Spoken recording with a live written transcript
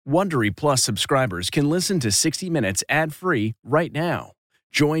Wondery Plus subscribers can listen to 60 Minutes ad-free right now.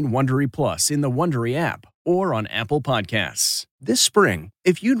 Join Wondery Plus in the Wondery app or on Apple Podcasts. This spring,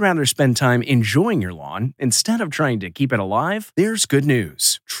 if you'd rather spend time enjoying your lawn instead of trying to keep it alive, there's good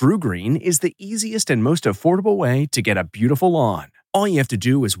news. TruGreen is the easiest and most affordable way to get a beautiful lawn. All you have to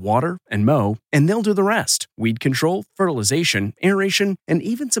do is water and mow, and they'll do the rest. Weed control, fertilization, aeration, and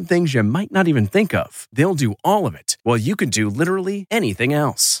even some things you might not even think of. They'll do all of it, while you can do literally anything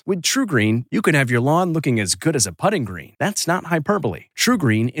else. With TruGreen, you can have your lawn looking as good as a putting green. That's not hyperbole.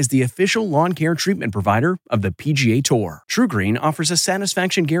 TruGreen is the official lawn care treatment provider of the PGA Tour. TruGreen offers a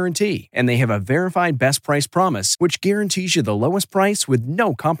satisfaction guarantee, and they have a verified best price promise, which guarantees you the lowest price with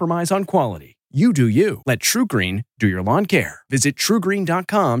no compromise on quality. You do you. Let TruGreen do your lawn care. Visit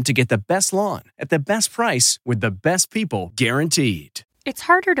TruGreen.com to get the best lawn at the best price with the best people guaranteed. It's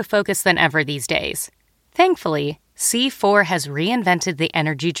harder to focus than ever these days. Thankfully, C4 has reinvented the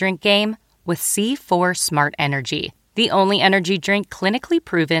energy drink game with C4 Smart Energy, the only energy drink clinically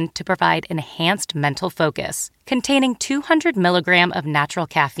proven to provide enhanced mental focus, containing 200 milligrams of natural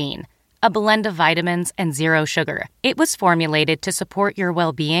caffeine, a blend of vitamins, and zero sugar. It was formulated to support your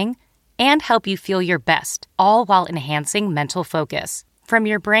well-being and help you feel your best, all while enhancing mental focus. From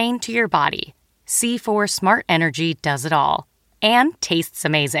your brain to your body, C4 Smart Energy does it all. And tastes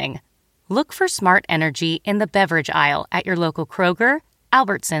amazing. Look for Smart Energy in the beverage aisle at your local Kroger,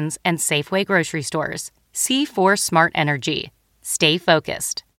 Albertsons, and Safeway grocery stores. C4 Smart Energy. Stay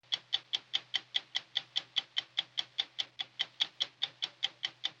focused.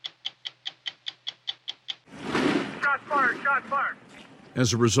 Shots fired, shots fired.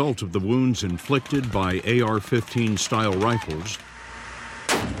 As a result of the wounds inflicted by AR-15 style rifles,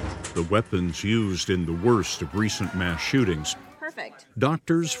 the weapons used in the worst of recent mass shootings,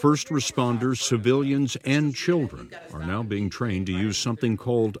 doctors, first responders, civilians, and children are now being trained to use something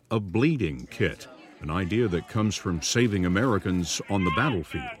called a bleeding kit, an idea that comes from saving Americans on the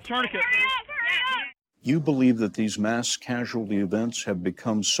battlefield. Tourniquet. You believe that these mass casualty events have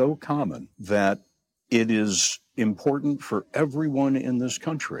become so common that it is important for everyone in this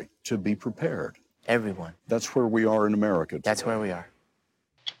country to be prepared. Everyone. That's where we are in America today. That's where we are.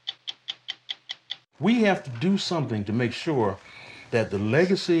 We have to do something to make sure that the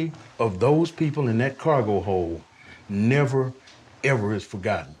legacy of those people in that cargo hold never, ever is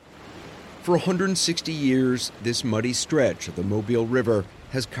forgotten. For 160 years, this muddy stretch of the Mobile River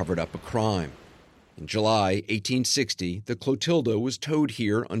has covered up a crime. In July 1860, the Clotilda was towed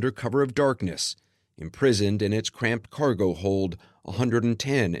here under cover of darkness, imprisoned in its cramped cargo hold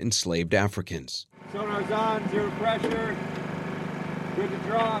 110 enslaved Africans. Sonar's on, zero pressure, good to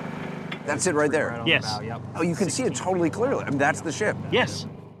drop. That's it right there? Yes. Oh, you can see it totally clearly. I mean, that's the ship. Yes.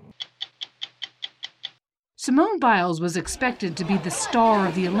 Simone Biles was expected to be the star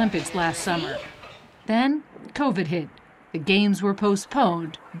of the Olympics last summer. Then, COVID hit. The games were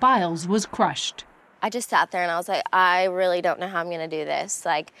postponed. Biles was crushed. I just sat there and I was like, I really don't know how I'm going to do this.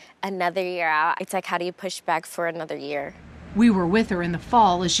 Like, another year out. It's like, how do you push back for another year? We were with her in the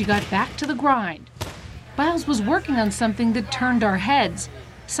fall as she got back to the grind. Biles was working on something that turned our heads,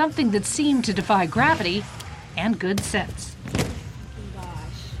 something that seemed to defy gravity and good sense.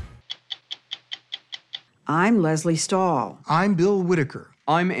 I'm Leslie Stahl. I'm Bill Whitaker.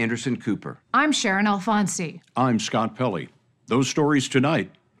 I'm Anderson Cooper. I'm Sharon Alfonsi. I'm Scott Pelley. Those stories tonight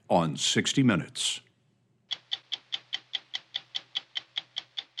on 60 Minutes.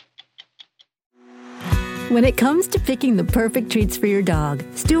 When it comes to picking the perfect treats for your dog,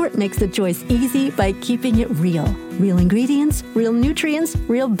 Stewart makes the choice easy by keeping it real. Real ingredients, real nutrients,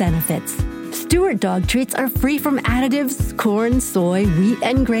 real benefits. Stewart dog treats are free from additives, corn, soy, wheat,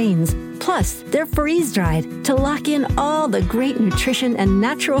 and grains. Plus, they're freeze-dried to lock in all the great nutrition and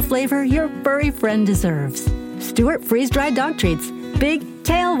natural flavor your furry friend deserves. Stewart freeze-dried dog treats. Big,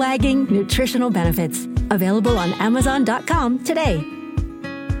 tail-wagging nutritional benefits. Available on Amazon.com today.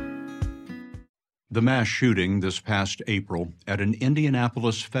 The mass shooting this past April at an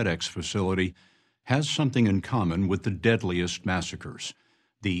Indianapolis FedEx facility has something in common with the deadliest massacres,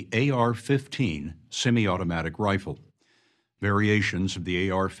 the AR-15 semi-automatic rifle. Variations of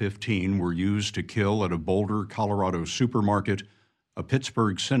the AR-15 were used to kill at a Boulder, Colorado supermarket, a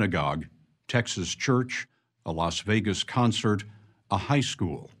Pittsburgh synagogue, Texas church, a Las Vegas concert, a high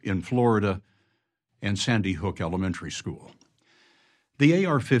school in Florida, and Sandy Hook Elementary School. The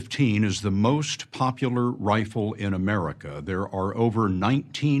AR-15 is the most popular rifle in America. There are over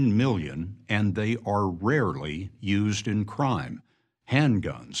 19 million, and they are rarely used in crime.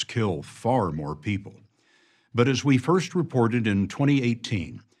 Handguns kill far more people. But as we first reported in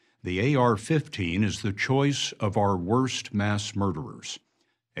 2018, the AR-15 is the choice of our worst mass murderers.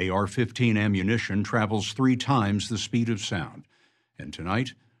 AR-15 ammunition travels 3 times the speed of sound. And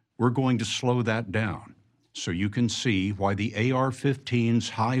tonight, we're going to slow that down so you can see why the AR-15's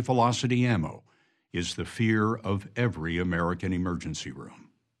high-velocity ammo is the fear of every American emergency room.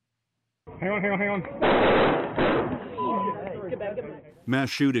 Hang on. Mass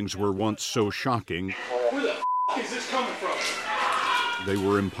shootings were once so shocking, Where the is this coming from? they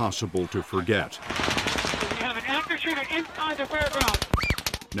were impossible to forget. We have an active shooter inside the fairground.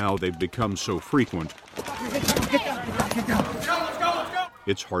 Now they've become so frequent, Get down. Let's go.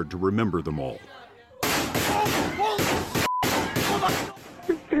 it's hard to remember them all.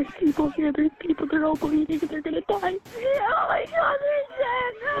 There's people here, they're all bleeding, they're gonna die. Oh my God,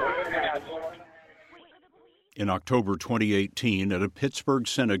 they're dead. In October 2018, at a Pittsburgh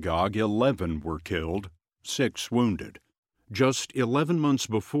synagogue, 11 were killed, 6 wounded. Just 11 months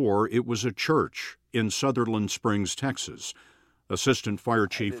before, it was a church in Sutherland Springs, Texas. Assistant Fire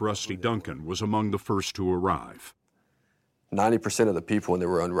Chief Rusty Duncan was among the first to arrive. 90% of the people in there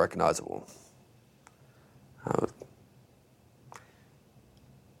were unrecognizable.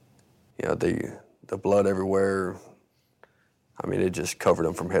 The blood everywhere, it just covered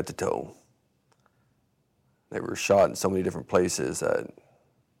them from head to toe. They were shot in so many different places that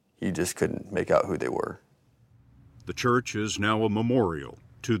you just couldn't make out who they were. The church is now a memorial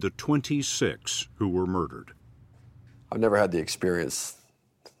to the 26 who were murdered. I've never had the experience,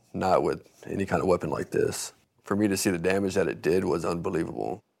 not with any kind of weapon like this. For me to see the damage that it did was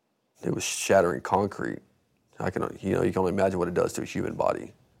unbelievable. It was shattering concrete. You can only imagine what it does to a human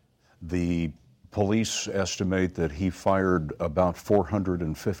body. The police estimate that he fired about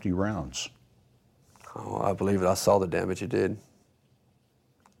 450 rounds. Oh, I believe it. I saw the damage it did.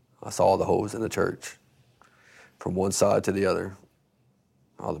 I saw the holes in the church from one side to the other.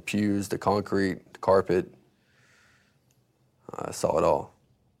 All the pews, the concrete, the carpet. I saw it all.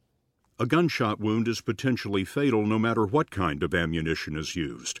 A gunshot wound is potentially fatal no matter what kind of ammunition is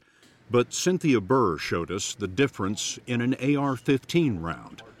used. But Cynthia Burr showed us the difference in an AR-15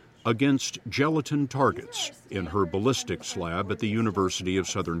 round against gelatin targets in her ballistics lab at the University of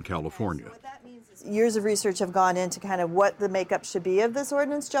Southern California. Years of research have gone into kind of what the makeup should be of this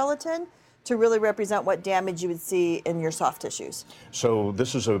ordnance gelatin to really represent what damage you would see in your soft tissues. So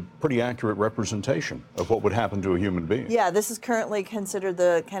this is a pretty accurate representation of what would happen to a human being. Yeah, this is currently considered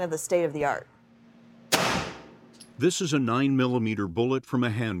the kind of the state of the art. This is a 9mm bullet from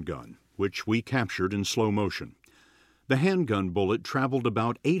a handgun, which we captured in slow motion. The handgun bullet traveled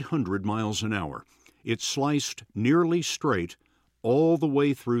about 800 miles an hour. It sliced nearly straight all the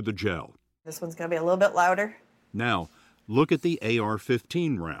way through the gel. This one's going to be a little bit louder. Now, look at the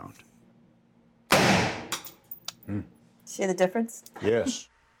AR-15 round. See the difference? Yes.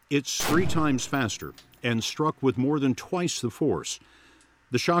 It's 3 times faster and struck with more than twice the force.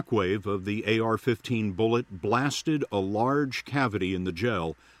 The shockwave of the AR-15 bullet blasted a large cavity in the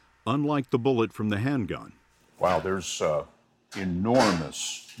gel, unlike the bullet from the handgun. Wow, there's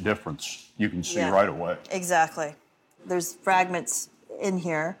enormous difference you can see right away. Exactly. There's fragments in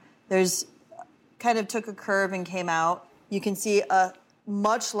here. There's kind of took a curve and came out. You can see a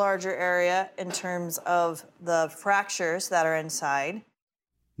much larger area in terms of the fractures that are inside.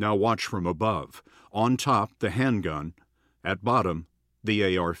 Now watch from above. On top, the handgun. At bottom, the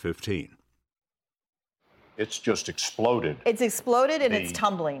AR-15. It's just exploded. It's exploded and it's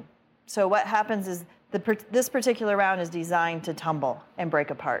tumbling. So what happens is this particular round is designed to tumble and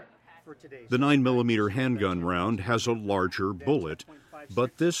break apart. The 9mm handgun round has a larger bullet,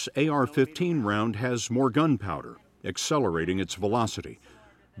 but this AR-15 round has more gunpowder, accelerating its velocity.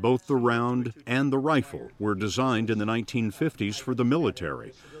 Both the round and the rifle were designed in the 1950s for the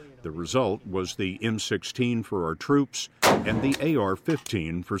military. The result was the M16 for our troops and the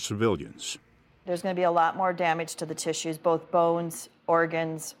AR-15 for civilians. There's going to be a lot more damage to the tissues, both bones,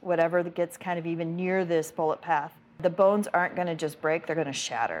 organs, whatever that gets kind of even near this bullet path. The bones aren't going to just break, they're going to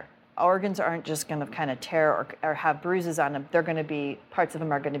shatter. Organs aren't just going to kind of tear or have bruises on them. They're going to be, parts of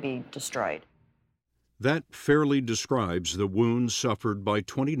them are going to be destroyed. That fairly describes the wounds suffered by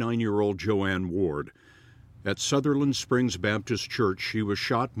 29-year-old Joanne Ward. At Sutherland Springs Baptist Church, she was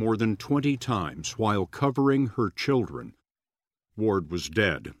shot more than 20 times while covering her children. Ward was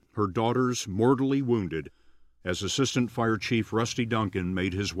dead, her daughters mortally wounded, as Assistant Fire Chief Rusty Duncan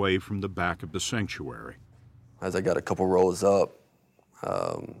made his way from the back of the sanctuary. As I got a couple rows up,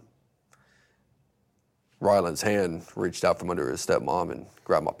 Ryland's hand reached out from under his stepmom and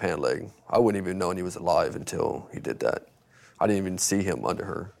grabbed my pant leg. I wouldn't even known he was alive until he did that. I didn't even see him under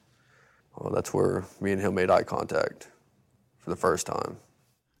her. Well, that's where me and him made eye contact for the first time.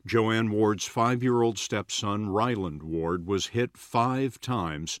 Joanne Ward's 5-year-old stepson, Ryland Ward, was hit 5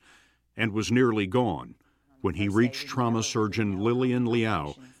 times and was nearly gone when he reached trauma surgeon Lillian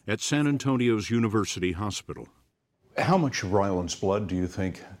Liao at San Antonio's University Hospital. How much of Ryland's blood do you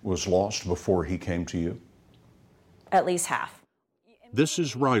think was lost before he came to you? At least half. This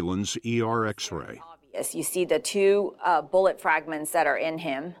is Ryland's ER X-ray. Yes, you see the 2 bullet fragments that are in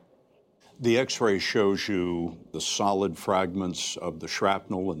him. The X-ray shows you the solid fragments of the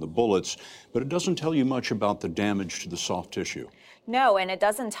shrapnel and the bullets, but it doesn't tell you much about the damage to the soft tissue. No, and it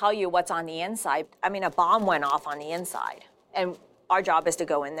doesn't tell you what's on the inside. I mean, a bomb went off on the inside, and our job is to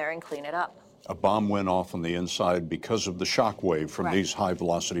go in there and clean it up. A bomb went off on the inside because of the shock wave from these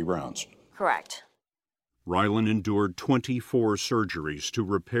high-velocity rounds. Correct. Ryland endured 24 surgeries to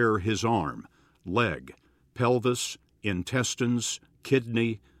repair his arm, leg, pelvis, intestines,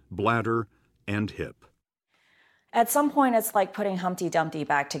 kidney, bladder, and hip. At some point, it's like putting Humpty Dumpty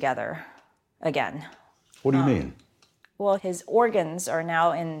back together again. What do you mean? Well, his organs are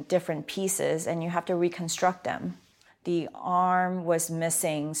now in different pieces, and you have to reconstruct them. The arm was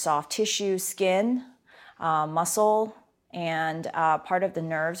missing soft tissue, skin, muscle, and part of the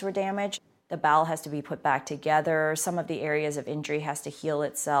nerves were damaged. The bowel has to be put back together. Some of the areas of injury has to heal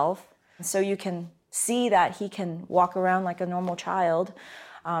itself. So you can see that he can walk around like a normal child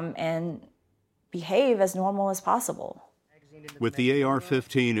and behave as normal as possible. With the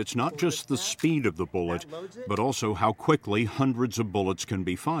AR-15, it's not just the speed of the bullet, but also how quickly hundreds of bullets can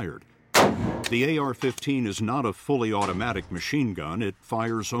be fired. The AR-15 is not a fully automatic machine gun. It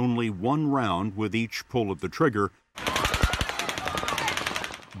fires only 1 round with each pull of the trigger.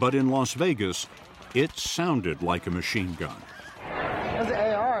 But in Las Vegas, it sounded like a machine gun. That's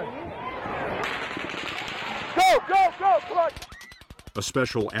an AR. Go, go, go, come on! A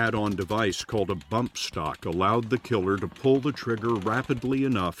special add-on device called a bump stock allowed the killer to pull the trigger rapidly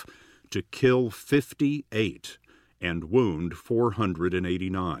enough to kill 58 and wound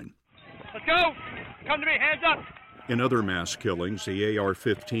 489. Let's go! Come to me, hands up! In other mass killings, the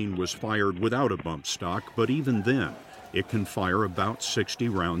AR-15 was fired without a bump stock, but even then, it can fire about 60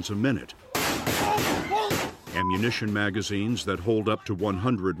 rounds a minute. Ammunition magazines that hold up to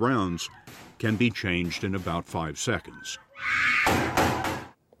 100 rounds can be changed in about 5 seconds. I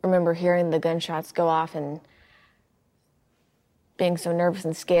remember hearing the gunshots go off and being so nervous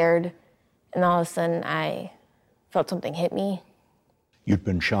and scared, and all of a sudden I felt something hit me. You'd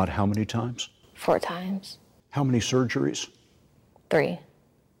been shot how many times? 4 times. How many surgeries? 3.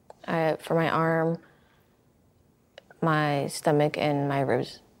 For my arm, my stomach, and my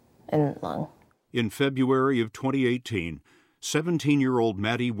ribs and lung. In February of 2018, 17-year-old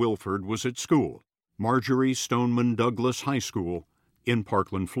Maddie Wilford was at school, Marjorie Stoneman Douglas High School in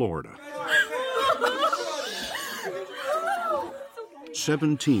Parkland, Florida.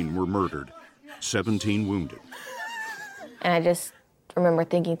 17 were murdered, 17 wounded. And I just remember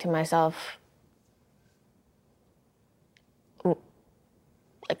thinking to myself,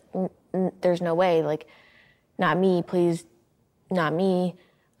 like, there's no way, like, not me, please, not me.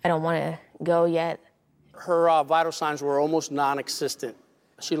 I don't want to go yet. Her vital signs were almost non-existent.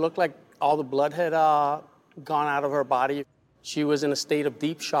 She looked like all the blood had gone out of her body. She was in a state of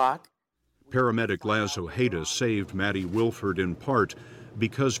deep shock. Paramedic Laz Ojeda saved Maddie Wilford in part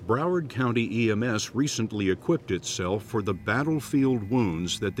because Broward County EMS recently equipped itself for the battlefield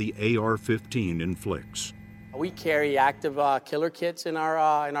wounds that the AR-15 inflicts. We carry active killer kits in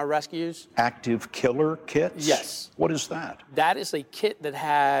our rescues. Active killer kits? Yes. What is that? That is a kit that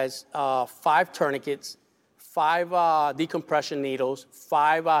has 5 tourniquets, 5 decompression needles,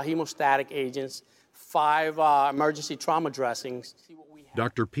 5 hemostatic agents, 5 emergency trauma dressings.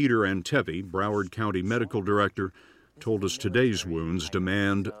 Dr. Peter Antevi, Broward County Medical Director, told us today's wounds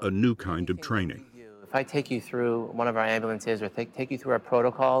demand a new kind of training. If I take you through one of our ambulances or take you through our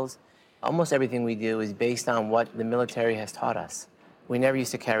protocols, almost everything we do is based on what the military has taught us. We never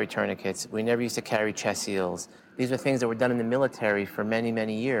used to carry tourniquets. We never used to carry chest seals. These are things that were done in the military for many,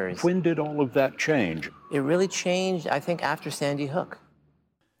 many years. When did all of that change? It really changed, I think, after Sandy Hook.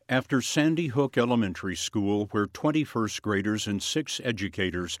 After Sandy Hook Elementary School, where 20 first graders and 6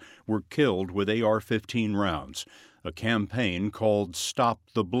 educators were killed with AR-15 rounds, a campaign called Stop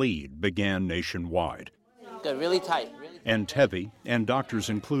the Bleed began nationwide. Good, really tight. Antevi and doctors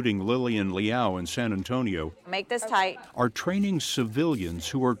including Lillian Liao in San Antonio Make this tight. are training civilians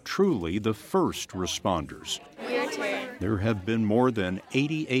who are truly the first responders. Your turn. There have been more than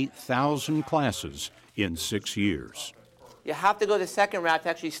 88,000 classes in 6 years. You have to go the second round to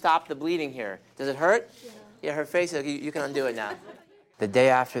actually stop the bleeding here. Does it hurt? Yeah, her face, you can undo it now. The day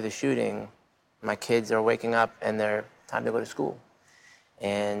after the shooting, my kids are waking up and they're time to go to school.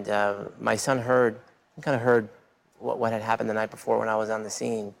 And my son heard what had happened the night before when I was on the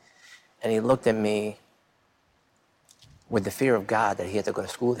scene. And he looked at me with the fear of God that he had to go to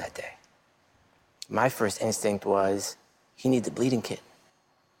school that day. My first instinct was, he needs a bleeding kit.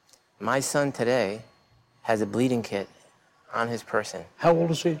 My son today has a bleeding kit on his person. How old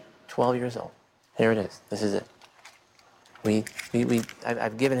is he? 12 years old. Here it is. This is it.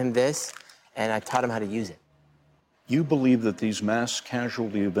 I've given him this, and I taught him how to use it. You believe that these mass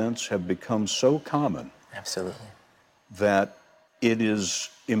casualty events have become so common. Absolutely. That it is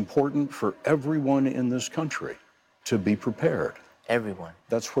important for everyone in this country to be prepared. Everyone.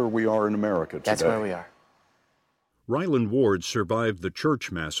 That's where we are in America today. That's where we are. Ryland Ward survived the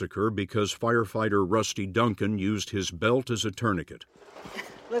church massacre because firefighter Rusty Duncan used his belt as a tourniquet.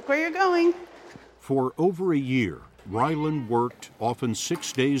 Look where you're going. For over a year, Ryland worked often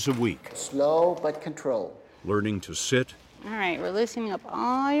 6 days a week. Slow but controlled. Learning to sit. All right, we're loosening up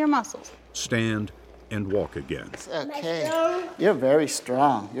all your muscles. Stand and walk again. It's okay. You're very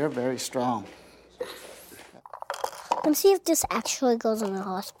strong. You're very strong. Let's see if this actually goes in the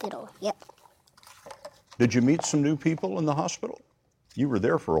hospital. Yep. Did you meet some new people in the hospital? You were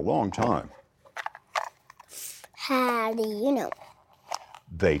there for a long time. How do you know?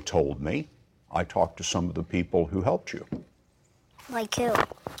 They told me. I talked to some of the people who helped you. Like who?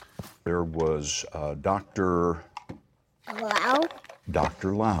 There was Dr. Lau?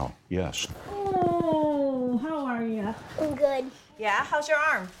 Dr. Lau, yes. Oh, how are you? I'm good. Yeah, how's your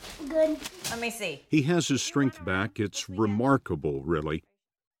arm? Good. Let me see. He has his strength back. It's remarkable, really.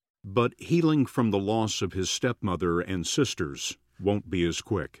 But healing from the loss of his stepmother and sisters won't be as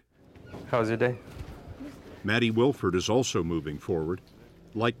quick. How's your day? Maddie Wilford is also moving forward.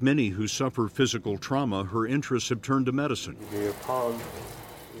 Like many who suffer physical trauma, her interests have turned to medicine.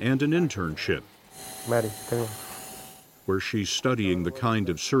 And an internship. Maddie, come here. Where she's studying the kind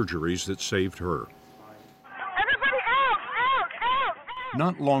of surgeries that saved her.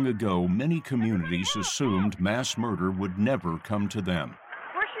 Not long ago, many communities assumed mass murder would never come to them.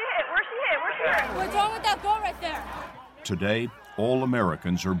 Where's she hit? What's wrong with that boat right there? Today, all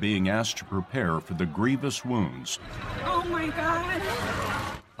Americans are being asked to prepare for the grievous wounds Oh my God.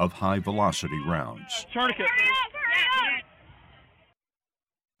 of high-velocity rounds. Tourniquet.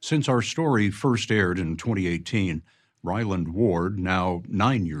 Since our story first aired in 2018, Ryland Ward, now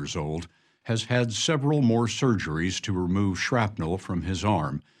 9 years old, has had several more surgeries to remove shrapnel from his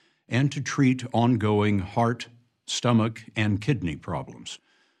arm and to treat ongoing heart, stomach, and kidney problems.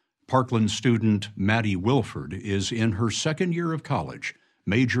 Parkland student Maddie Wilford is in her second year of college,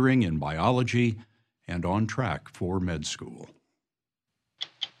 majoring in biology and on track for med school.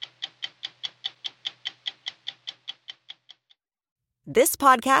 This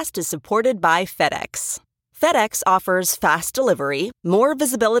podcast is supported by FedEx. FedEx offers fast delivery, more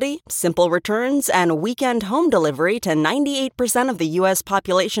visibility, simple returns, and weekend home delivery to 98% of the U.S.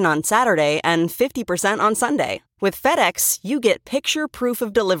 population on Saturday and 50% on Sunday. With FedEx, you get picture proof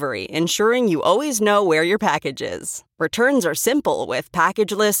of delivery, ensuring you always know where your package is. Returns are simple with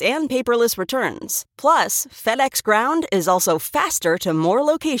packageless and paperless returns. Plus, FedEx Ground is also faster to more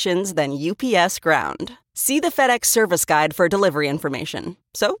locations than UPS Ground. See the FedEx service guide for delivery information.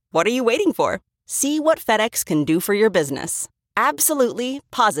 So, what are you waiting for? See what FedEx can do for your business. Absolutely,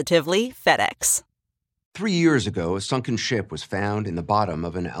 positively FedEx. 3 years ago, a sunken ship was found in the bottom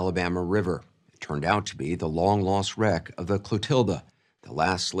of an Alabama river. It turned out to be the long-lost wreck of the Clotilda, the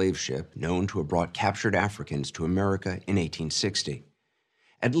last slave ship known to have brought captured Africans to America in 1860.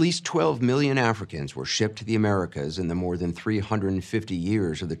 At least 12 million Africans were shipped to the Americas in the more than 350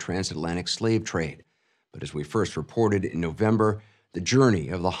 years of the transatlantic slave trade. But as we first reported in November, the journey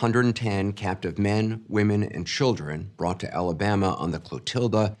of the 110 captive men, women, and children brought to Alabama on the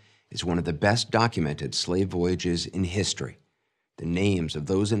Clotilda is one of the best documented slave voyages in history. The names of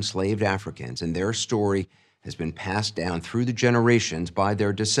those enslaved Africans and their story has been passed down through the generations by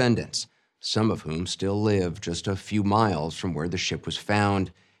their descendants, some of whom still live just a few miles from where the ship was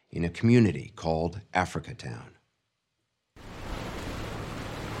found in a community called Africatown.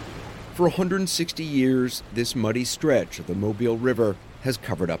 For 160 years, this muddy stretch of the Mobile River has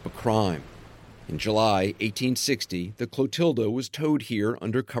covered up a crime. In July 1860, the Clotilda was towed here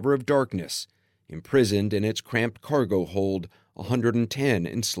under cover of darkness, imprisoned in its cramped cargo hold 110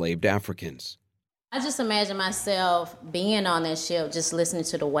 enslaved Africans. I just imagine myself being on that ship, just listening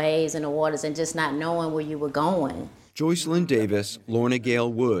to the waves and the waters and just not knowing where you were going. Joycelyn Davis, Lorna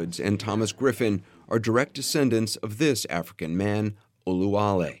Gale Woods, and Thomas Griffin are direct descendants of this African man,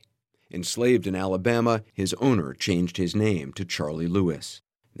 Oluwale. Enslaved in Alabama, his owner changed his name to Charlie Lewis.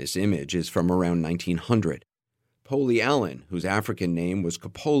 This image is from around 1900. Polly Allen, whose African name was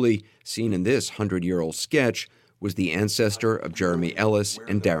Kapoli, seen in this 100-year-old sketch, was the ancestor of Jeremy Ellis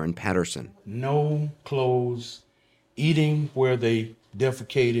and Darren Patterson. No clothes, eating where they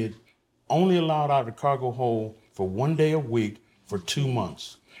defecated, only allowed out of the cargo hold for 1 day a week for 2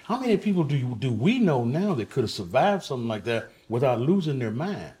 months. How many people do we know now that could have survived something like that without losing their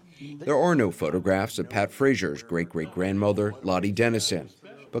mind? There are no photographs of Pat Frazier's great-great-grandmother, Lottie Dennison,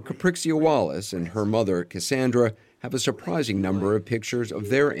 but Caprixia Wallace and her mother, Cassandra, have a surprising number of pictures of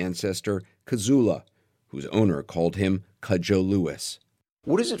their ancestor, Kazula, whose owner called him Cudjoe Lewis.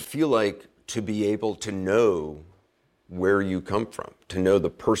 What does it feel like to be able to know where you come from, to know the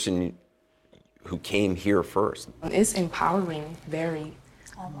person who came here first? It's empowering, very.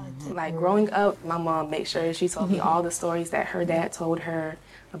 Like growing up, my mom made sure she told me all the stories that her dad told her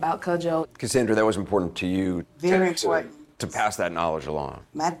about Cudjoe. Cassandra, that was important to you. Very important. To pass that knowledge along.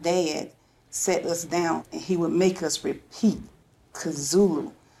 My dad set us down and he would make us repeat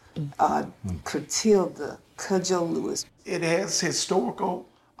Kazulu, Clotilda, Cudjoe Lewis. It has historical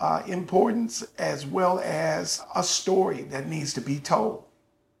importance as well as a story that needs to be told.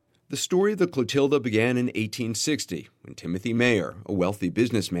 The story of the Clotilda began in 1860 when Timothy Mayer, a wealthy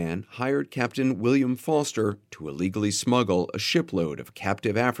businessman, hired Captain William Foster to illegally smuggle a shipload of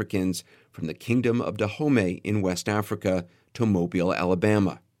captive Africans from the Kingdom of Dahomey in West Africa to Mobile,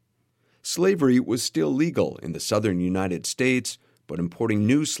 Alabama. Slavery was still legal in the southern United States, but importing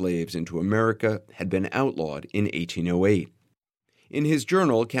new slaves into America had been outlawed in 1808. In his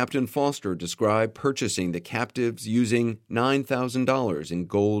journal, Captain Foster described purchasing the captives using $9,000 in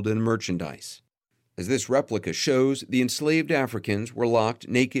gold and merchandise. As this replica shows, the enslaved Africans were locked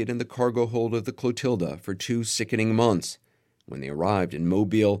naked in the cargo hold of the Clotilda for 2 sickening months. When they arrived in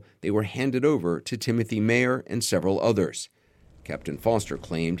Mobile, they were handed over to Timothy Mayer and several others. Captain Foster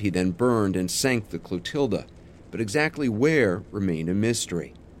claimed he then burned and sank the Clotilda, but exactly where remained a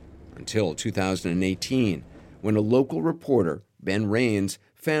mystery. Until 2018, when a local reporter, Ben Rains,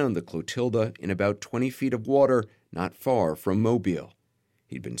 found the Clotilda in about 20 feet of water not far from Mobile.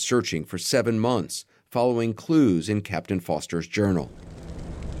 He'd been searching for 7 months, following clues in Captain Foster's journal.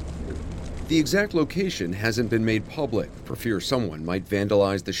 The exact location hasn't been made public for fear someone might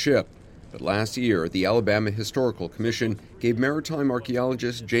vandalize the ship. But last year, the Alabama Historical Commission gave maritime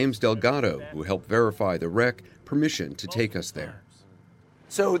archaeologist James Delgado, who helped verify the wreck, permission to take us there.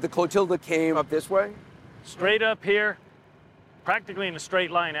 So the Clotilda came up this way? Straight up here, practically in a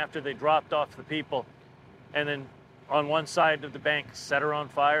straight line after they dropped off the people, and then on one side of the bank set her on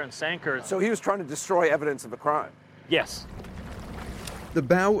fire and sank her. So he was trying to destroy evidence of a crime? Yes. The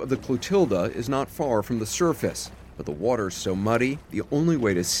bow of the Clotilda is not far from the surface, but the water's so muddy, the only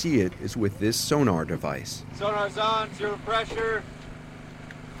way to see it is with this sonar device. Sonar's on, 0 pressure,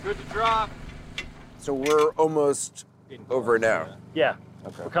 good to drop. So we're almost over now? Yeah,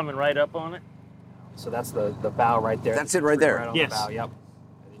 okay. We're coming right up on it. So that's the bow right there. That's it right there? Right on yes. The bow, yep.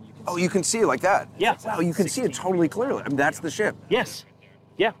 Oh, you can see it like that? Yeah. Wow, you can see it totally clearly. I mean, that's the ship. Yes.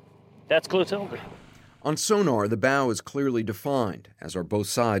 Yeah, that's Clotilda. On sonar, the bow is clearly defined, as are both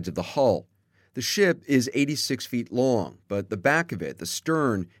sides of the hull. The ship is 86 feet long, but the back of it, the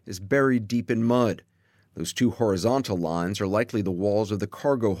stern, is buried deep in mud. Those 2 horizontal lines are likely the walls of the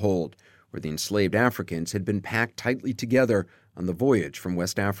cargo hold, where the enslaved Africans had been packed tightly together on the voyage from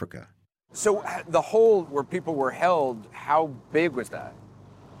West Africa. So the hold where people were held, how big was that?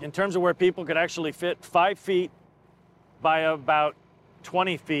 In terms of where people could actually fit, 5 feet by about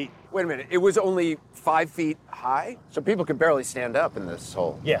 20 feet. Wait a minute, it was only 5 feet high? So people could barely stand up in this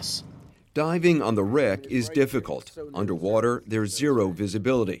hole? Yes. Diving on the wreck is difficult. Underwater, there's 0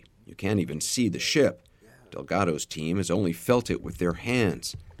 visibility. You can't even see the ship. Delgado's team has only felt it with their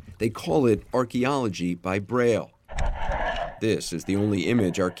hands. They call it archaeology by Braille. This is the only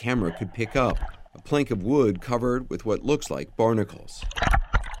image our camera could pick up, a plank of wood covered with what looks like barnacles.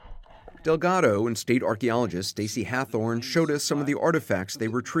 Delgado and state archaeologist Stacy Hathorn showed us some of the artifacts they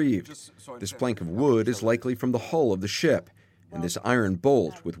retrieved. This plank of wood is likely from the hull of the ship, and this iron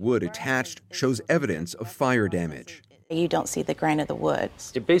bolt with wood attached shows evidence of fire damage. You don't see the grain of the wood.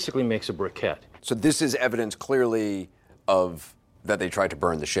 It basically makes a briquette. So this is evidence clearly of that they tried to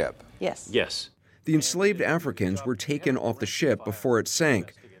burn the ship? Yes. Yes. The enslaved Africans were taken off the ship before it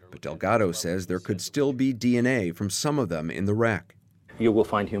sank, but Delgado says there could still be DNA from some of them in the wreck. You will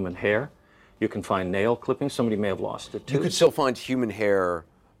find human hair. You can find nail clippings. Somebody may have lost it, too. You could still find human hair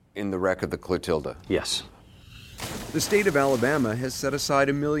in the wreck of the Clotilda? Yes. The state of Alabama has set aside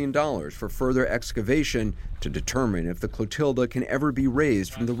 $1 million for further excavation to determine if the Clotilda can ever be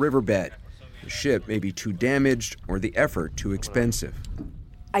raised from the riverbed. The ship may be too damaged or the effort too expensive.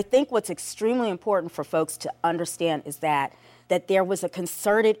 I think what's extremely important for folks to understand is that there was a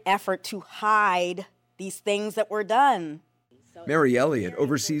concerted effort to hide these things that were done. Mary Elliott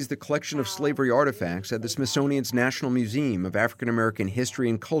oversees the collection of slavery artifacts at the Smithsonian's National Museum of African American History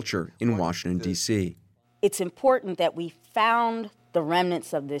and Culture in Washington, D.C. It's important that we found the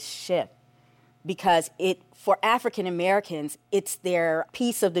remnants of this ship because for African Americans, it's their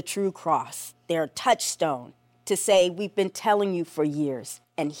piece of the true cross, their touchstone to say, we've been telling you for years,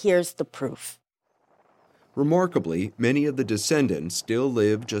 and here's the proof. Remarkably, many of the descendants still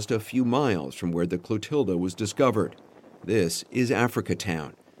live just a few miles from where the Clotilda was discovered. This is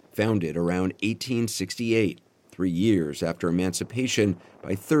Africatown, founded around 1868, 3 years after emancipation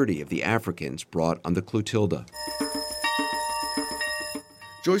by 30 of the Africans brought on the Clotilda.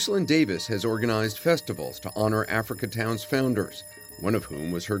 Joycelyn Davis has organized festivals to honor Africatown's founders, one of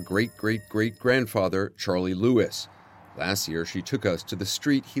whom was her great-great-great-grandfather, Charlie Lewis. Last year, she took us to the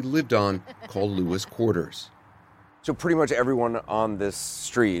street he lived on called Lewis Quarters. So pretty much everyone on this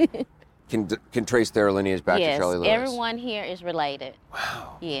street can trace their lineage back to Charlie Lewis. Yes, everyone here is related.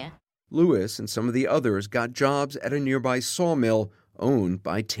 Wow. Yeah. Lewis and some of the others got jobs at a nearby sawmill owned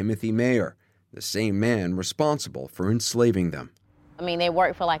by Timothy Mayer, the same man responsible for enslaving them. I mean, they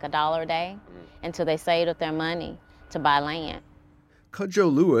worked for like $1 a day until they saved up their money to buy land.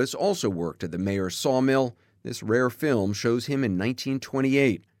 Cudjoe Lewis also worked at the Mayer sawmill. This rare film shows him in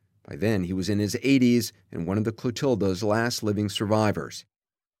 1928. By then, he was in his 80s and one of the Clotilda's last living survivors.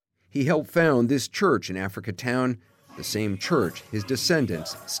 He helped found this church in Africatown, the same church his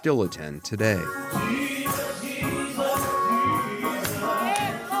descendants still attend today.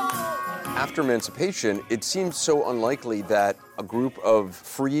 After emancipation, it seems so unlikely that a group of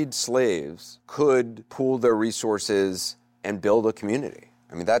freed slaves could pool their resources and build a community.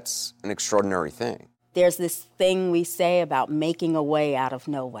 I mean, that's an extraordinary thing. There's this thing we say about making a way out of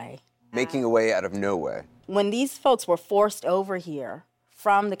no way. Making a way out of no way. When these folks were forced over here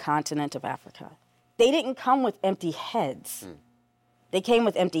from the continent of Africa, they didn't come with empty heads. They came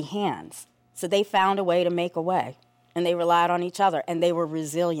with empty hands. So they found a way to make a way, and they relied on each other, and they were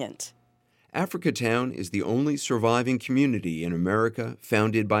resilient. Africatown is the only surviving community in America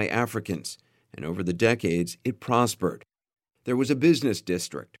founded by Africans, and over the decades, it prospered. There was a business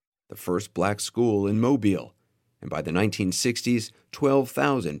district, the first black school in Mobile, and by the 1960s,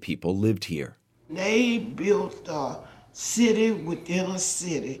 12,000 people lived here. They built a city within a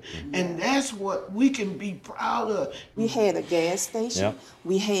city, and that's what we can be proud of. We had a gas station, Yep.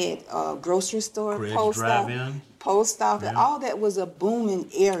 we had a grocery store, Craig's post Drive-In. office, Yeah. all that was a booming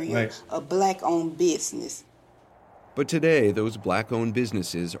area Right. of black-owned business. But today, those black-owned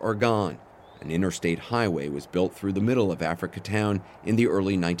businesses are gone. An interstate highway was built through the middle of Africatown in the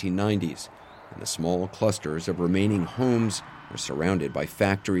early 1990s, and the small clusters of remaining homes are surrounded by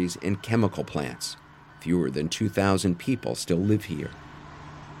factories and chemical plants. Fewer than 2,000 people still live here.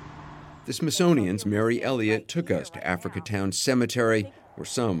 The Smithsonian's Mary Elliott took us to Africatown Cemetery, where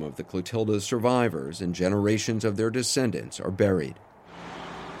some of the Clotilda's survivors and generations of their descendants are buried.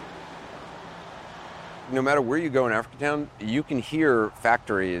 No matter where you go in Africatown, you can hear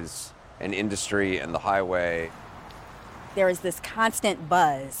factories and industry and the highway. There is this constant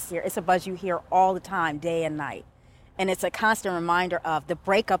buzz. It's a buzz you hear all the time, day and night. And it's a constant reminder of the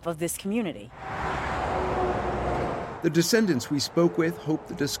breakup of this community. The descendants we spoke with hope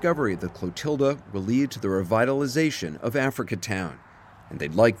the discovery of the Clotilda will lead to the revitalization of Africatown. And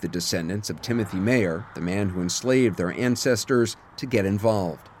they'd like the descendants of Timothy Mayer, the man who enslaved their ancestors, to get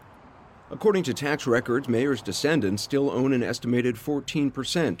involved. According to tax records, Mayer's descendants still own an estimated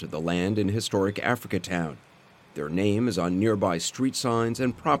 14% of the land in historic Africatown. Their name is on nearby street signs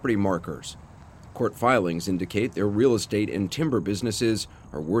and property markers. Court filings indicate their real estate and timber businesses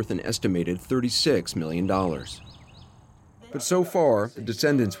are worth an estimated $36 million. But so far, the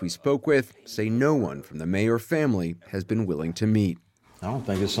descendants we spoke with say no one from the Mayer family has been willing to meet. I don't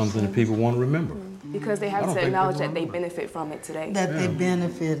think it's something that people want to remember. Because they have to acknowledge that they benefit from it today. That they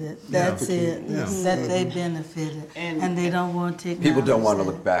benefited. That's it. That they benefited. And they don't want to acknowledge People don't want to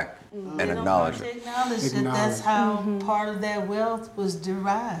that. look back and acknowledge it. Acknowledge that that's how part of their wealth was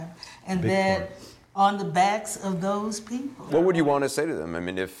derived. And that on the backs of those people. What would you want to say to them? I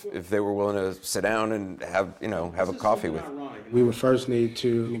mean, if they were willing to sit down and have a coffee with you. We would first need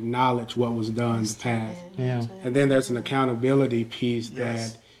to acknowledge what was done in the past. Yeah. And then there's an accountability piece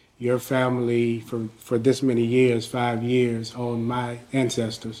that your family for this many years, 5 years, owned my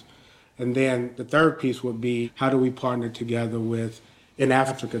ancestors. And then the third piece would be, how do we partner together in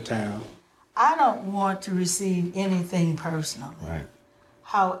Africatown? I don't want to receive anything personally. Right.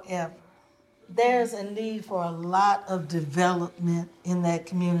 However, There's a need for a lot of development in that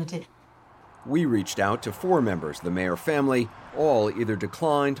community. We reached out to 4 members of the Mayer family. All either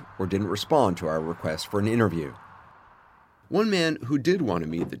declined or didn't respond to our request for an interview. One man who did want to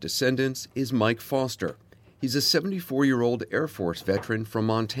meet the descendants is Mike Foster. He's a 74-year-old Air Force veteran from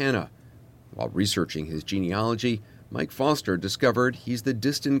Montana. While researching his genealogy, Mike Foster discovered he's the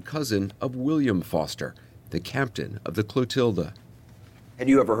distant cousin of William Foster, the captain of the Clotilda. Had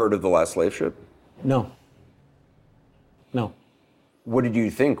you ever heard of the last slave ship? No. What did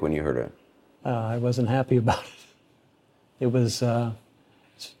you think when you heard it? I wasn't happy about it. It was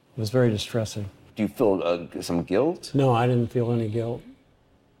very distressing. Do you feel some guilt? No, I didn't feel any guilt.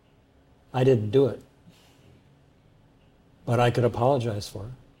 I didn't do it. But I could apologize for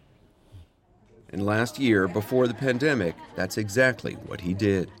it. And last year, before the pandemic, that's exactly what he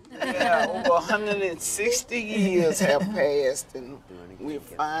did. Yeah, over 160 years have passed, and we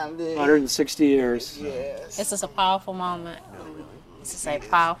finally... 160 years. Yes. This is a powerful moment. This is a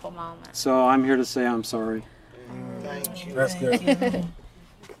powerful moment. So I'm here to say I'm sorry. Thank you. That's good.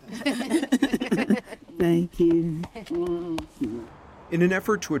 Thank you. In an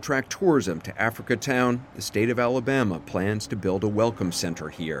effort to attract tourism to Africa Town, the state of Alabama plans to build a welcome center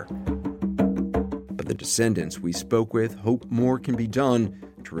here. But the descendants we spoke with hope more can be done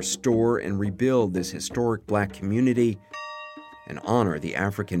to restore and rebuild this historic black community and honor the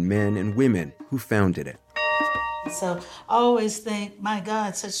African men and women who founded it. So I always think, my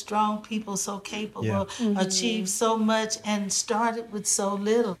God, such strong people, so capable, achieved so much and started with so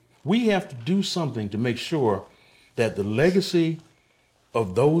little. We have to do something to make sure that the legacy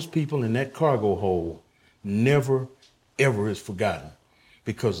of those people in that cargo hold never, ever is forgotten,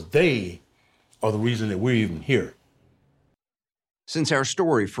 because they are the reason that we're even here. Since our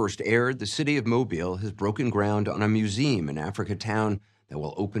story first aired, the city of Mobile has broken ground on a museum in Africa Town that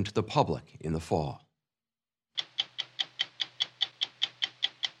will open to the public in the fall.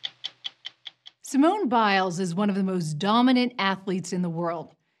 Simone Biles is one of the most dominant athletes in the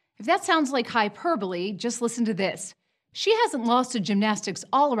world. If that sounds like hyperbole, just listen to this. She hasn't lost a gymnastics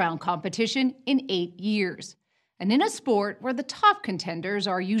all-around competition in 8 years. And in a sport where the top contenders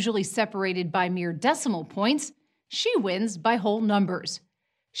are usually separated by mere decimal points, she wins by whole numbers.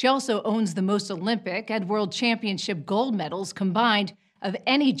 She also owns the most Olympic and World Championship gold medals combined of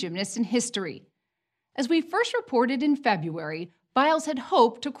any gymnast in history. As we first reported in February, Biles had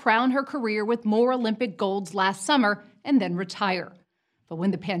hoped to crown her career with more Olympic golds last summer and then retire. But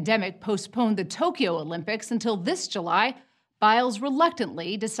when the pandemic postponed the Tokyo Olympics until this July, Biles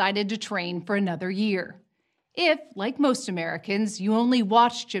reluctantly decided to train for another year. If, like most Americans, you only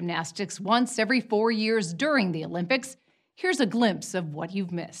watch gymnastics once every 4 years during the Olympics, here's a glimpse of what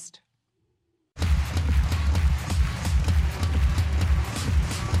you've missed.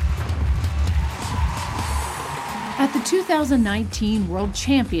 At the 2019 World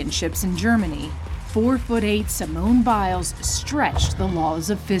Championships in Germany, 4'8" Simone Biles stretched the laws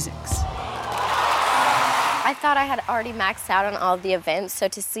of physics. I thought I had already maxed out on all the events, so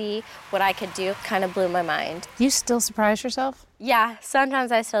to see what I could do kind of blew my mind. Do you still surprise yourself? Yeah,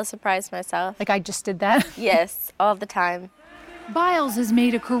 sometimes I still surprise myself. Like I just did that? Yes, all the time. Biles has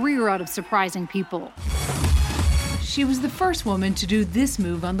made a career out of surprising people. She was the first woman to do this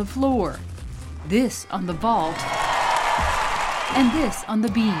move on the floor, this on the vault, and this on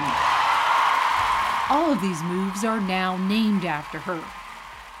the beam. All of these moves are now named after her.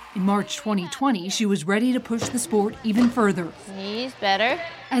 In March 2020, she was ready to push the sport even further. Knees better.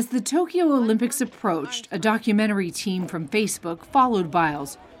 As the Tokyo Olympics approached, a documentary team from Facebook followed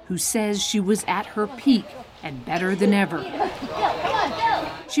Biles, who says she was at her peak and better than ever.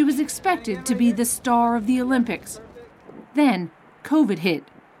 She was expected to be the star of the Olympics. Then, COVID hit.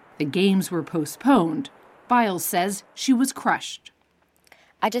 The games were postponed. Biles says she was crushed.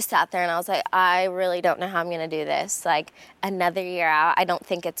 I just sat there and I was like, I really don't know how I'm going to do this. Like, another year out, I don't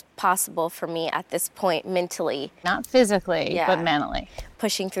think it's possible for me at this point mentally. Not physically, but mentally.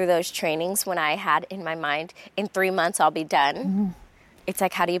 Pushing through those trainings when I had in my mind, in 3 months I'll be done. Mm-hmm. It's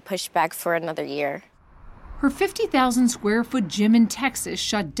like, how do you push back for another year? Her 50,000 square foot gym in Texas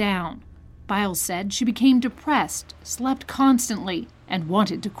shut down. Biles said she became depressed, slept constantly, and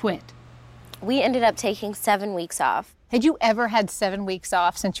wanted to quit. We ended up taking 7 weeks off. Had you ever had 7 weeks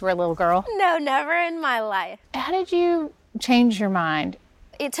off since you were a little girl? No, never in my life. How did you change your mind?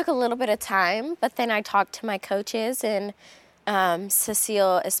 It took a little bit of time, but then I talked to my coaches, and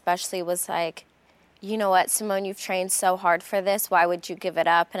Cecile especially was like, you know what, Simone, you've trained so hard for this. Why would you give it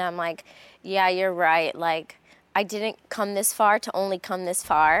up? And I'm like, yeah, you're right. Like, I didn't come this far to only come this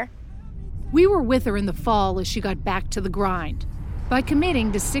far. We were with her in the fall as she got back to the grind. By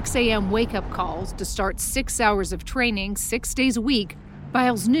committing to 6 a.m. wake-up calls to start 6 hours of training 6 days a week,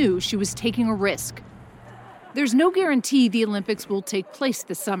 Biles knew she was taking a risk. There's no guarantee the Olympics will take place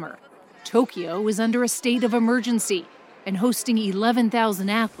this summer. Tokyo is under a state of emergency, and hosting 11,000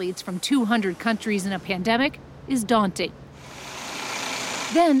 athletes from 200 countries in a pandemic is daunting.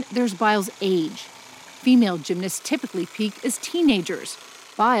 Then there's Biles' age. Female gymnasts typically peak as teenagers.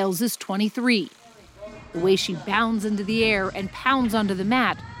 Biles is 23. The way she bounds into the air and pounds onto the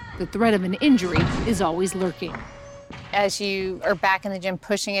mat, the threat of an injury is always lurking. As you are back in the gym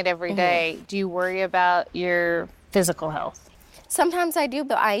pushing it every day, do you worry about your physical health? Sometimes I do,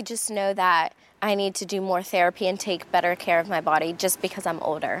 but I just know that I need to do more therapy and take better care of my body just because I'm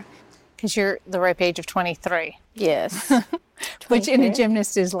older. Because you're the ripe age of 23. Yes. Which in a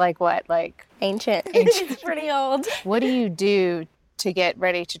gymnast is like what? Like ancient. Ancient. Pretty old. What do you do to get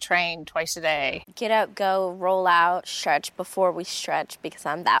ready to train twice a day? Get up, go, roll out, stretch before we stretch because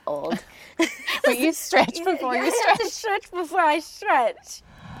I'm that old. But you stretch before you stretch. I have to stretch before I stretch.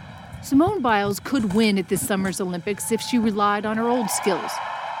 Simone Biles could win at this summer's Olympics if she relied on her old skills.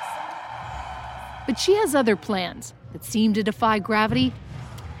 But she has other plans that seem to defy gravity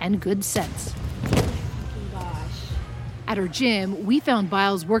and good sense. At her gym, we found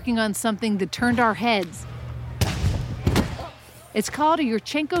Biles working on something that turned our heads. It's called a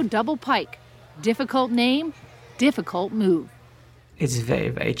Yurchenko double pike. Difficult name, difficult move. It's very,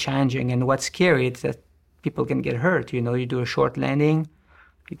 very challenging. And what's scary is that people can get hurt. You know, you do a short landing,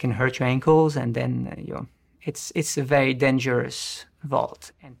 you can hurt your ankles, and then, it's a very dangerous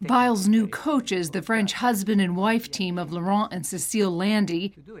vault. Biles' new coaches, the French husband and wife team of Laurent and Cécile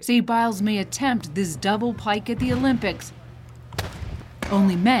Landy, say Biles may attempt this double pike at the Olympics.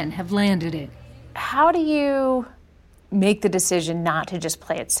 Only men have landed it. How do you make the decision not to just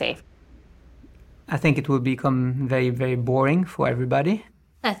play it safe? I think it will become very, very boring for everybody.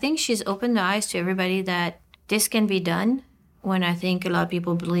 I think she's opened the eyes to everybody that this can be done, when I think a lot of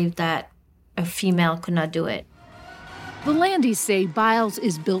people believe that a female could not do it. The Landys say Biles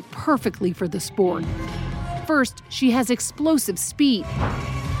is built perfectly for the sport. First, she has explosive speed.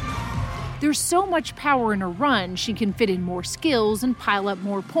 There's so much power in her run, she can fit in more skills and pile up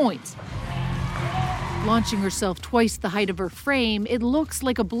more points. Launching herself twice the height of her frame, it looks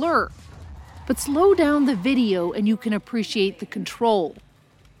like a blur. But slow down the video and you can appreciate the control.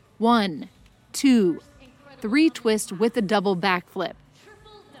 1, 2, 3 twists with a double backflip.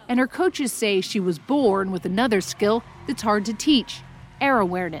 And her coaches say she was born with another skill that's hard to teach, air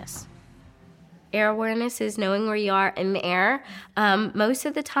awareness. Air awareness is knowing where you are in the air. Most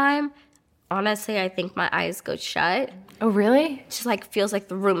of the time, honestly, I think my eyes go shut. Oh, really? It just feels like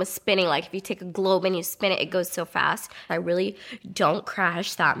the room is spinning. Like if you take a globe and you spin it, it goes so fast. I really don't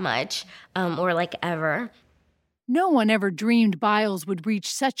crash that much or ever. No one ever dreamed Biles would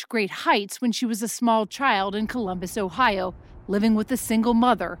reach such great heights when she was a small child in Columbus, Ohio, living with a single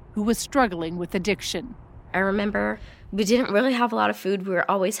mother who was struggling with addiction. I remember we didn't really have a lot of food. We were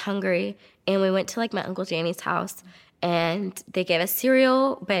always hungry. And we went to my Uncle Danny's house. And they gave us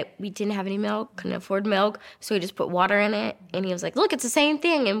cereal, but we didn't have any milk, couldn't afford milk, so we just put water in it. And he was like, look, it's the same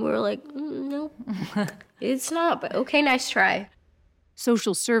thing. And we were like, no, it's not, but okay, nice try.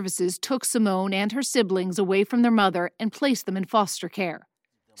 Social services took Simone and her siblings away from their mother and placed them in foster care.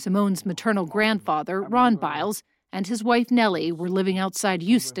 Simone's maternal grandfather, Ron Biles, and his wife, Nellie, were living outside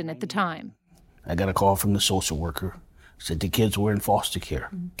Houston at the time. I got a call from the social worker, said the kids were in foster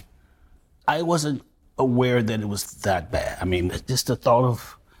care. I wasn't aware that it was that bad. I mean, just the thought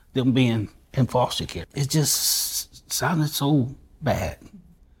of them being in foster care, it just sounded so bad.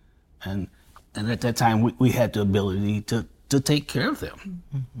 And at that time, we had the ability to take care of them.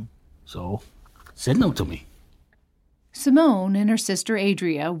 Mm-hmm. So, said no to me. Simone and her sister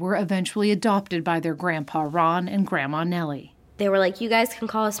Adria were eventually adopted by their grandpa Ron and grandma Nellie. They were like, you guys can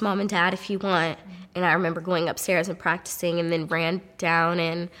call us mom and dad if you want. And I remember going upstairs and practicing and then ran down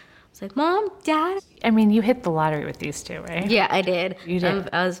and was like, Mom, Dad. I mean, you hit the lottery with these two, right? Yeah, I did. You did.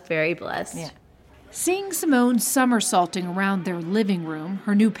 I was very blessed. Yeah. Seeing Simone somersaulting around their living room,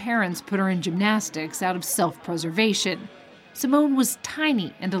 her new parents put her in gymnastics out of self-preservation. Simone was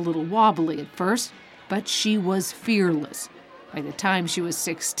tiny and a little wobbly at first, but she was fearless. By the time she was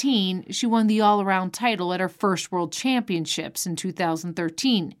 16, she won the all-around title at her first World Championships in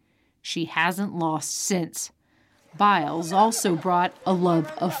 2013. She hasn't lost since. Biles also brought a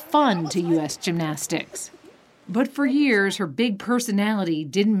love of fun to U.S. gymnastics. But for years, her big personality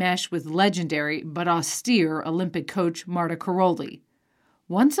didn't mesh with legendary but austere Olympic coach Marta Karolyi.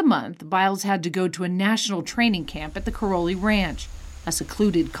 Once a month, Biles had to go to a national training camp at the Karolyi Ranch, a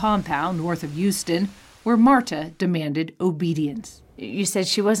secluded compound north of Houston, where Marta demanded obedience. You said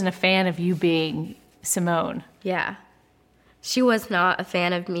she wasn't a fan of you being Simone. Yeah. She was not a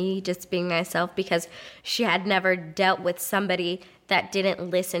fan of me just being myself because she had never dealt with somebody that didn't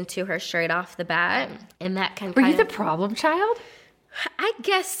listen to her straight off the bat. And that can Were you the problem child? I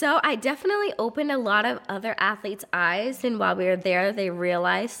guess so. I definitely opened a lot of other athletes' eyes. And while we were there, they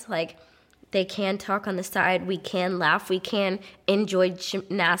realized, like, they can talk on the side, we can laugh, we can enjoy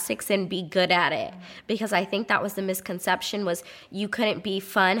gymnastics and be good at it. Because I think that was the misconception, was you couldn't be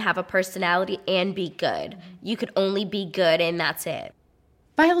fun, have a personality, and be good. You could only be good, and that's it.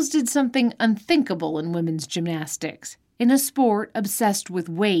 Biles did something unthinkable in women's gymnastics. In a sport obsessed with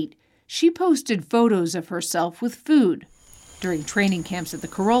weight, she posted photos of herself with food. During training camps at the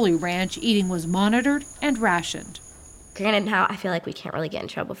Karolyi Ranch, eating was monitored and rationed. Granted, now I feel like we can't really get in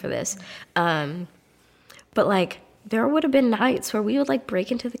trouble for this. But, like, there would have been nights where we would, like, break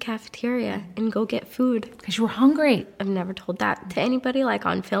into the cafeteria and go get food. Because you were hungry. I've never told that to anybody, like,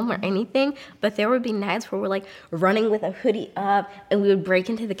 on film or anything. But there would be nights where we're, like, running with a hoodie up, and we would break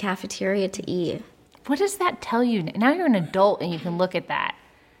into the cafeteria to eat. What does that tell you? Now you're an adult and you can look at that.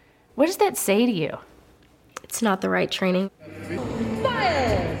 What does that say to you? It's not the right training.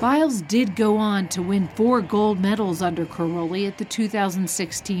 Biles did go on to win 4 gold medals under Karolyi at the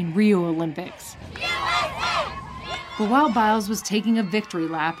 2016 Rio Olympics. But while Biles was taking a victory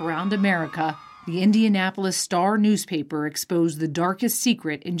lap around America, the Indianapolis Star newspaper exposed the darkest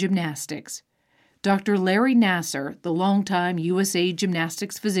secret in gymnastics. Dr. Larry Nassar, the longtime USA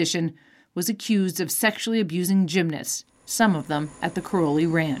gymnastics physician, was accused of sexually abusing gymnasts, some of them at the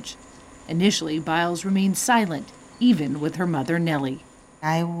Karolyi Ranch. Initially, Biles remained silent, even with her mother, Nellie.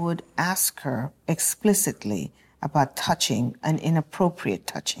 I would ask her explicitly about touching and inappropriate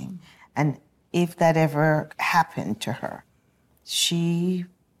touching. And if that ever happened to her, she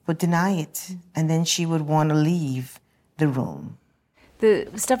would deny it. And then she would want to leave the room. The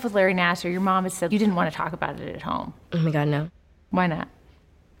stuff with Larry Nassar, your mom had said you didn't want to talk about it at home. Oh my God, no. Why not?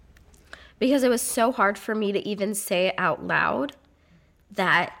 Because it was so hard for me to even say it out loud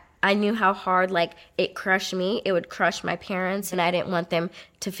that I knew how hard, like, it crushed me. It would crush my parents, and I didn't want them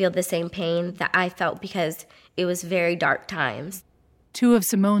to feel the same pain that I felt because it was very dark times. 2 of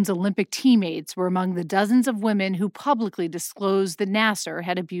Simone's Olympic teammates were among the dozens of women who publicly disclosed that Nassar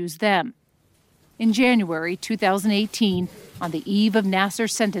had abused them. In January 2018, on the eve of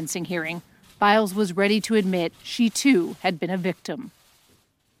Nassar's sentencing hearing, Biles was ready to admit she, too, had been a victim.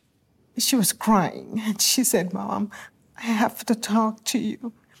 She was crying, and she said, "Mom, I have to talk to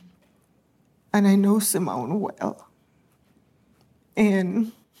you. And I know Simone well.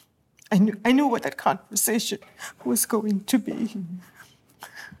 And I knew what that conversation was going to be."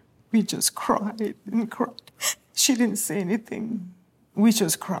 We just cried and cried. She didn't say anything. We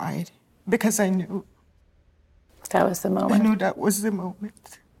just cried because I knew. That was the moment. I knew that was the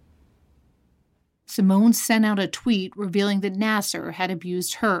moment. Simone sent out a tweet revealing that Nassar had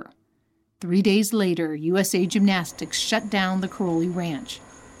abused her. 3 days later, USA Gymnastics shut down the Karolyi Ranch.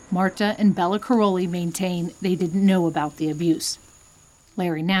 Marta and Bella Karolyi maintain they didn't know about the abuse.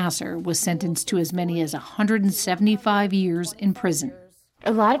 Larry Nassar was sentenced to as many as 175 years in prison.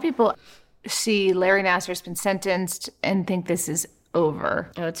 A lot of people see Larry Nassar's been sentenced and think this is over.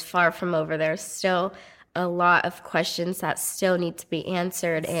 Oh, it's far from over. There's still a lot of questions that still need to be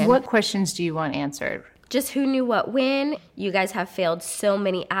answered. And what questions do you want answered? Just who knew what when? You guys have failed so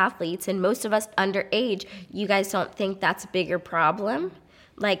many athletes, and most of us underage. You guys don't think that's a bigger problem?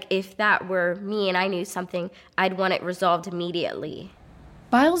 Like, if that were me and I knew something, I'd want it resolved immediately.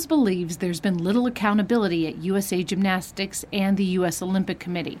 Biles believes there's been little accountability at USA Gymnastics and the U.S. Olympic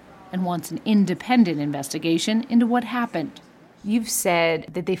Committee and wants an independent investigation into what happened. You've said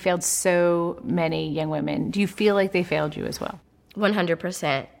that they failed so many young women. Do you feel like they failed you as well?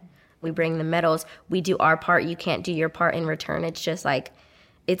 100%. We bring the medals. We do our part. You can't do your part in return. It's just like,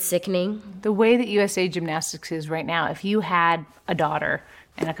 it's sickening. The way that USA Gymnastics is right now, if you had a daughter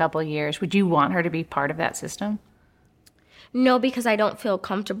in a couple of years, would you want her to be part of that system? No, because I don't feel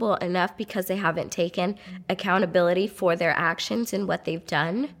comfortable enough because they haven't taken accountability for their actions and what they've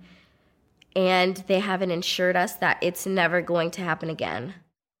done. And they haven't ensured us that it's never going to happen again.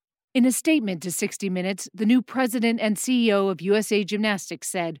 In a statement to 60 Minutes, the new president and CEO of USA Gymnastics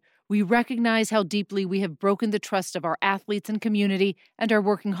said, "We recognize how deeply we have broken the trust of our athletes and community and are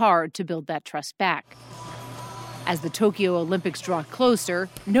working hard to build that trust back." As the Tokyo Olympics draw closer,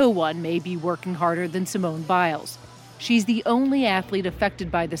 no one may be working harder than Simone Biles. She's the only athlete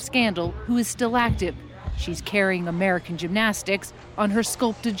affected by the scandal who is still active. She's carrying American gymnastics on her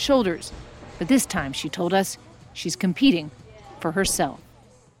sculpted shoulders. But this time, she told us, she's competing for herself.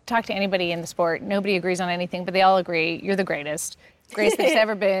 talk to anybody in the sport, nobody agrees on anything, but they all agree you're the greatest that's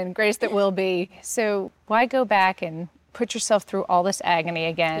ever been, greatest that will be. So why go back and put yourself through all this agony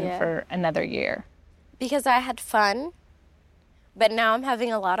again for another year? Because I had fun, but now I'm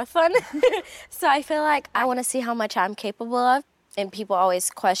having a lot of fun. So I feel like I want to see how much I'm capable of. And people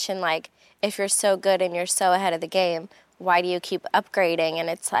always question, like, if you're so good and you're so ahead of the game, why do you keep upgrading? And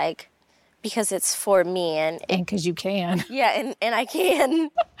it's like, because it's for me. And because you can. Yeah, and I can.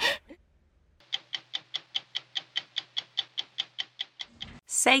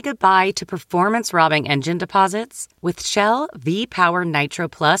 Say goodbye to performance-robbing engine deposits with Shell V-Power Nitro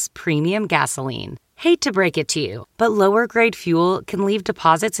Plus Premium Gasoline. Hate to break it to you, but lower-grade fuel can leave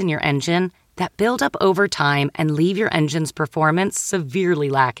deposits in your engine that build up over time and leave your engine's performance severely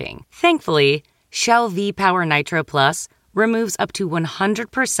lacking. Thankfully, Shell V-Power Nitro Plus removes up to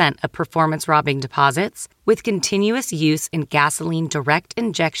 100% of performance-robbing deposits with continuous use in gasoline direct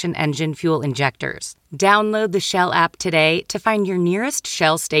injection engine fuel injectors. Download the Shell app today to find your nearest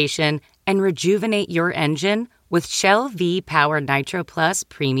Shell station and rejuvenate your engine with Shell V-Power Nitro Plus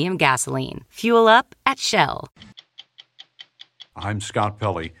Premium Gasoline. Fuel up at Shell. I'm Scott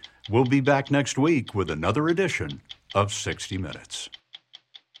Pelley. We'll be back next week with another edition of 60 Minutes.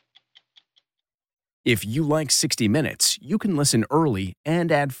 If you like 60 Minutes, you can listen early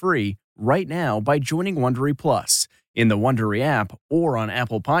and ad-free right now by joining Wondery Plus in the Wondery app or on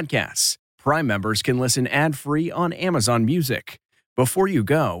Apple Podcasts. Prime members can listen ad-free on Amazon Music. Before you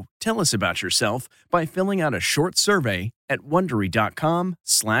go, tell us about yourself by filling out a short survey at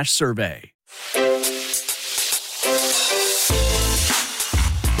Wondery.com/survey.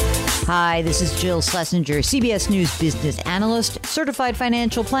 Hi, this is Jill Schlesinger, CBS News business analyst, certified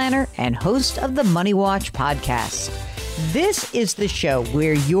financial planner, and host of the Money Watch podcast. This is the show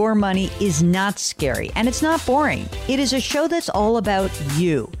where your money is not scary and it's not boring. It is a show that's all about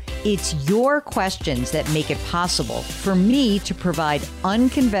you. It's your questions that make it possible for me to provide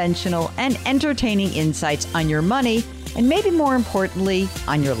unconventional and entertaining insights on your money and maybe more importantly,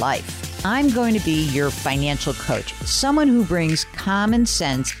 on your life. I'm going to be your financial coach, someone who brings common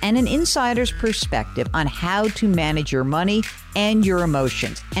sense and an insider's perspective on how to manage your money and your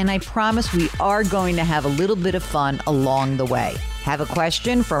emotions. And I promise we are going to have a little bit of fun along the way. Have a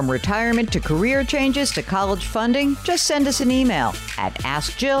question from retirement to career changes to college funding? Just send us an email at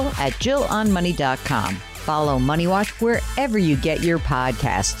askjill@jillonmoney.com. Follow Money Watch wherever you get your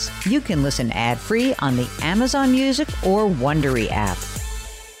podcasts. You can listen ad-free on the Amazon Music or Wondery app.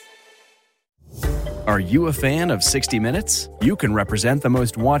 Are you a fan of 60 Minutes? You can represent the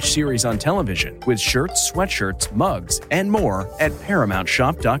most watched series on television with shirts, sweatshirts, mugs, and more at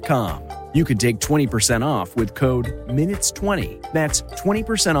ParamountShop.com. You can take 20% off with code MINUTES20. That's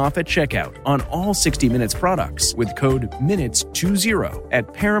 20% off at checkout on all 60 Minutes products with code MINUTES20 at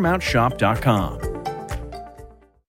ParamountShop.com.